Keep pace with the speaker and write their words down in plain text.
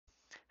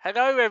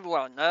Hello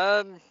everyone.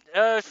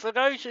 For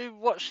those who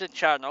watch the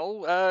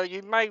channel,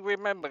 you may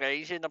remember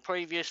these in the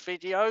previous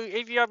video.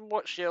 If you haven't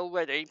watched it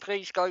already,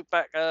 please go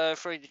back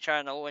through the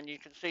channel and you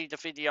can see the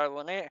video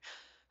on it.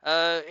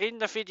 In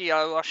the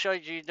video, I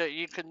showed you that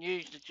you can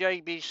use the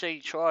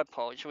JBC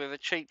tripods with a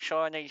cheap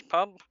Chinese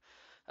pump.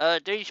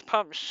 These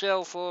pumps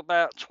sell for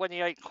about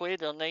 28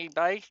 quid on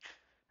eBay.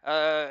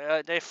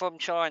 They're from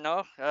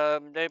China.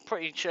 They're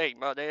pretty cheap,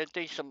 but they're a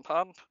decent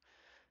pump.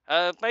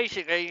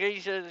 Basically,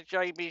 these are the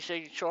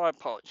JBC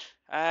tripods,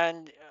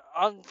 and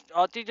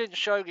I didn't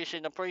show this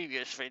in the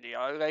previous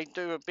video. They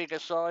do a bigger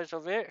size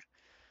of it.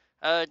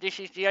 This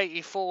is the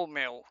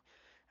 84mm,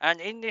 and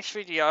in this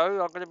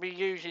video, I'm going to be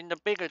using the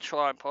bigger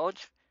tripod,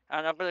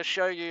 and I'm going to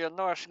show you a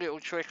nice little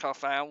trick I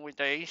found with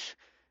these.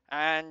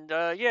 And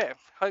yeah,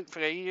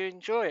 hopefully you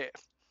enjoy it.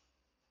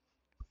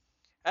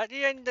 At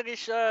the end of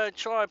this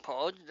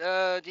tripod,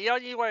 the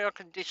only way I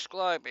can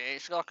describe it,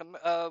 it's like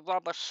a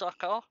rubber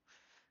sucker.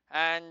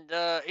 And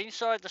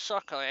inside the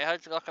sucker it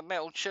has like a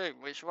metal tube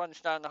which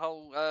runs down the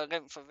whole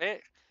length of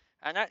it,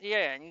 and at the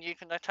end you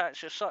can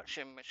attach a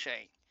suction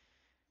machine,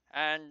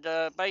 and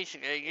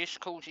basically this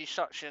causes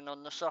suction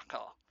on the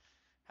sucker,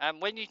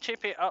 and when you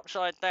tip it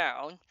upside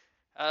down,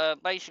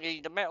 basically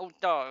the metal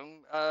dome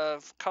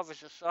covers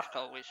the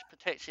sucker, which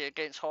protects it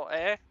against hot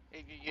air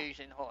if you're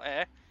using hot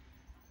air.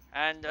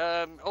 And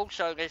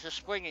also there's a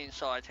spring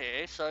inside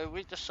here, so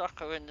with the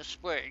sucker and the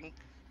spring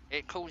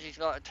it causes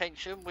like a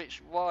tension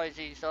which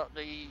rises up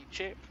the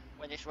chip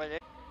when it's ready.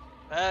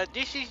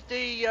 This is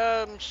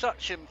the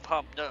suction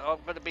pump that I'm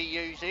going to be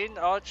using.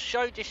 I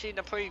showed this in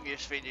the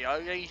previous video.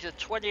 These are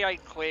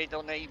 28 quid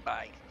on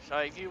eBay. So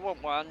if you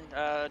want one,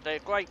 they're a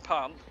great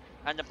pump.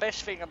 And the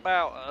best thing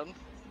about them,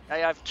 they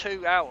have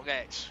two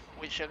outlets,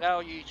 which allow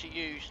you to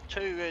use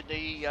two of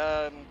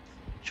the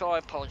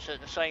tripods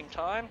at the same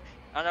time.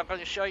 And I'm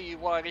going to show you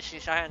why this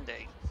is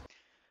handy.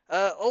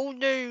 All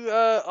new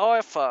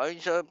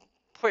iPhones,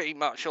 pretty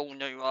much all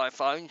new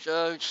iPhones,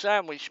 are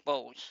sandwich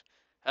balls.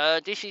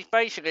 This is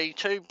basically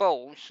two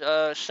balls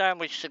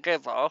sandwiched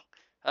together,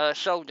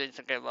 soldered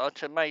together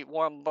to make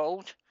one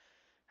board.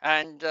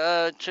 And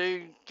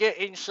to get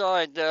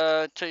inside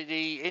to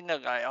the inner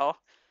layer,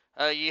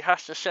 you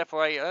have to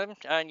separate them.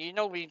 And you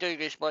normally do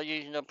this by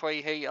using a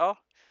preheater.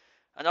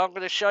 And I'm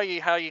going to show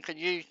you how you can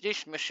use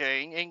this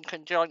machine in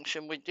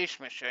conjunction with this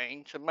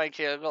machine to make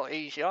it a lot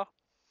easier.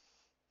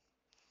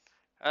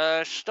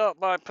 Start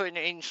by putting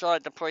it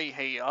inside the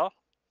preheater.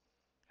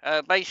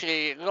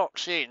 Basically it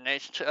locks in.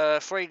 There's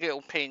three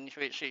little pins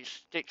which it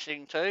sticks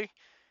into,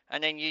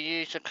 and then you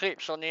use the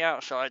clips on the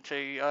outside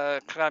to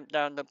clamp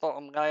down the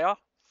bottom layer.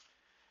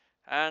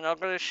 And I'm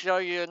going to show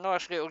you a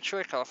nice little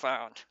trick I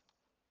found.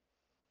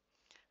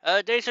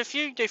 There's a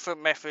few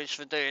different methods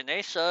for doing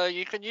this.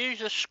 You can use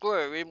a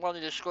screw in one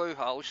of the screw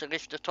holes to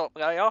lift the top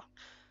layer.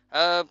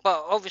 But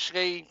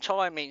obviously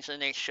timing's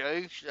an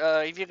issue.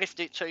 If you lift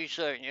it too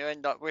soon you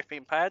end up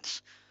ripping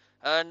pads.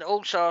 And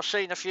also I've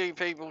seen a few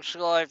people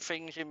slide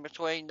things in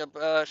between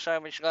the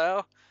sandwich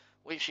layer,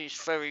 which is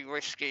very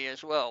risky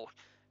as well.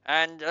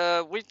 And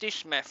with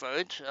this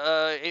method,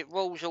 it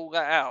rules all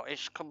that out.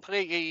 It's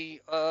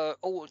completely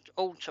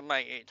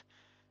automated.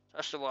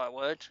 That's the right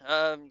word.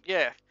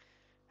 Yeah,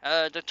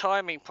 the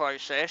timing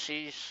process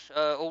is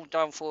all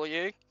done for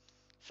you.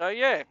 So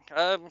yeah,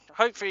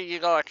 hopefully you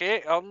like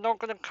it. I'm not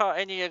going to cut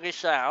any of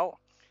this out.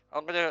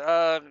 I'm going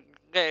to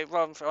let it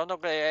run through. I'm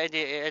not going to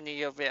edit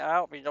any of it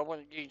out because I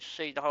want you to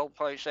see the whole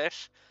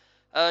process.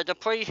 The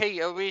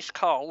preheater is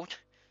cold,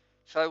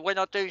 so when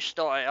I do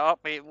start it up,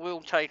 it will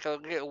take a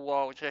little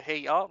while to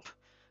heat up.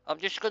 I'm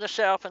just going to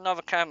set up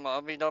another camera.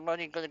 I mean, I'm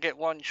only going to get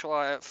one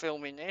try at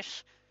filming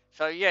this.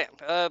 So yeah,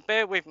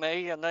 bear with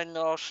me and then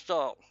I'll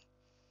stop.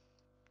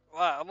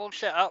 Right, I'm all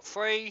set up.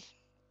 3,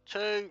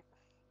 2,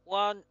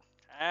 1.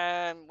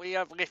 And we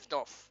have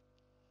liftoff.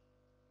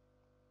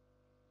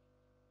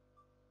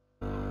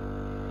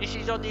 This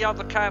is on the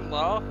other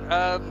camera.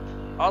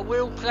 I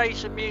will play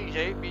some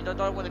music because I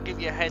don't want to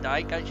give you a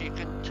headache. As you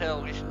can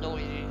tell, this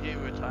noise is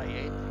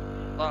irritating.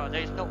 But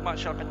there's not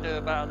much I can do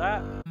about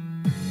that.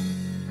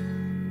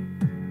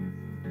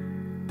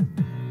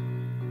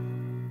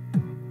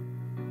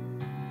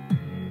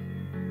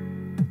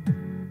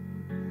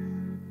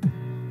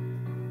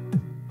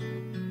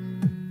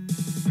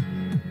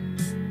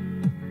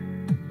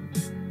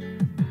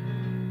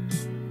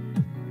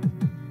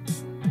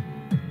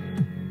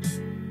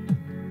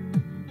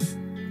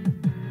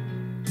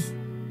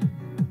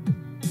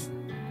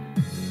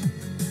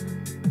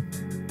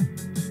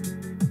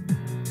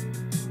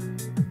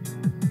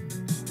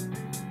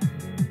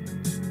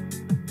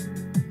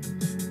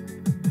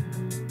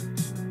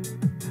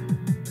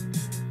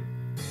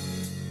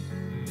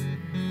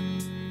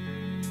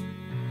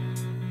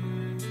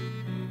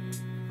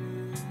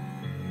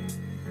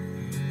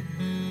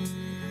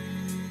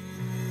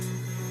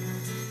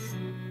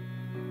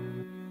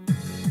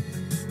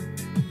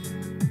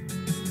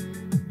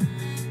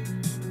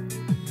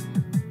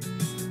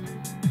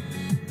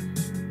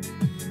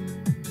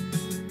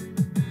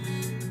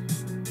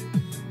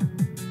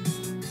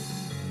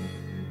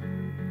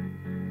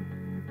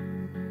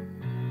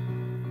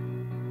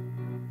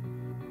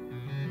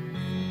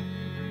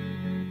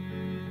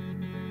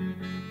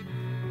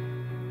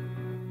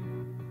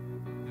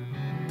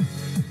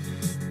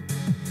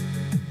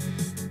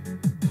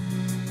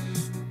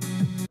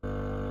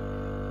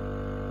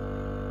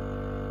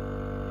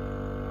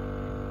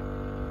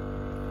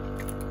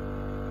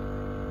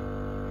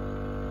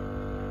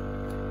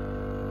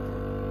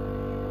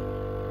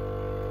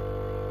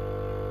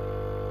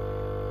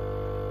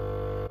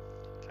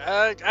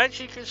 As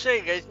you can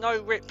see, there's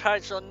no rip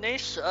pads on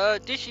this.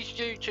 This is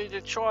due to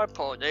the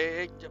tripod.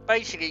 It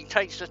basically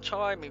takes the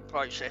timing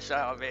process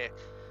out of it.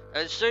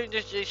 As soon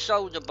as the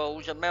solder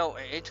balls are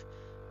melted,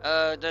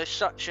 the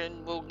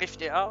suction will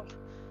lift it up.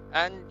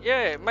 And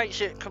yeah, it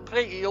makes it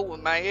completely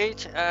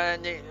automated,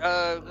 and it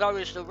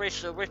lowers the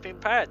risk of ripping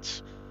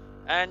pads.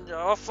 And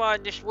I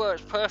find this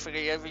works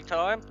perfectly every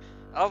time.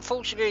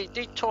 Unfortunately, it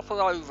did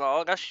topple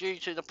over. That's due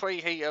to the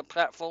preheater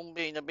platform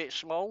being a bit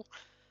small.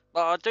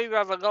 But I do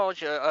have a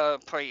larger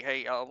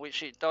preheater,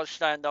 which it does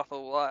stand up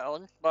alright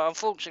on. But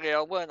unfortunately,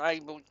 I weren't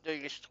able to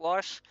do this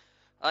twice.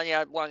 I only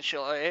had one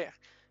shot at it.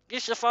 Give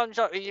us a thumbs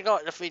up if you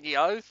like the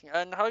video,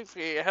 and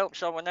hopefully it helps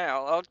someone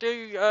out. I'll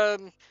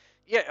do,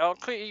 yeah, I'll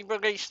quickly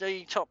release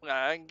the top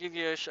layer and give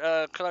you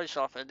a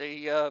close-up of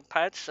the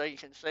pads so you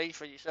can see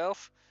for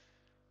yourself.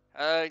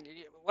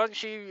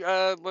 Once you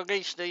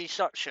release the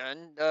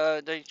suction,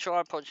 the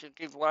tripod should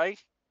give way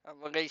and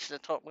release the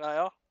top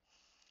layer.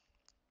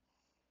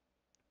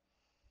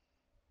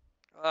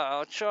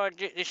 I'll try and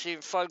get this in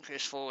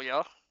focus for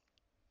you.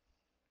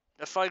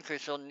 The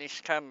focus on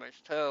this camera is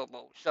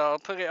terrible, so I'll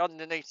put it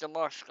underneath the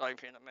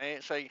microscope in a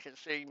minute so you can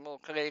see more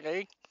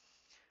clearly.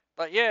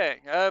 But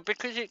yeah,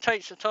 because it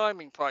takes the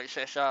timing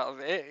process out of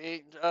it,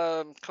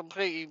 it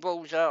completely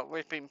rules out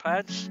ripping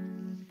pads.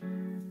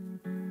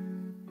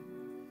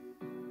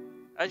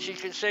 As you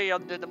can see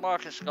under the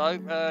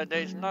microscope,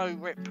 there's no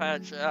rip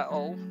pads at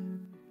all.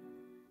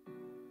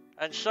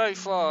 And so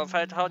far I've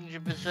had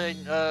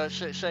 100%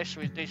 success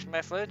with this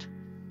method.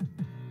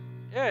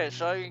 Yeah,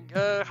 so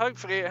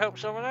hopefully it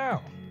helps someone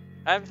out.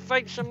 And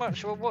thanks so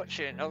much for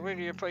watching, I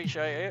really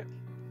appreciate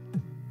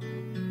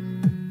it.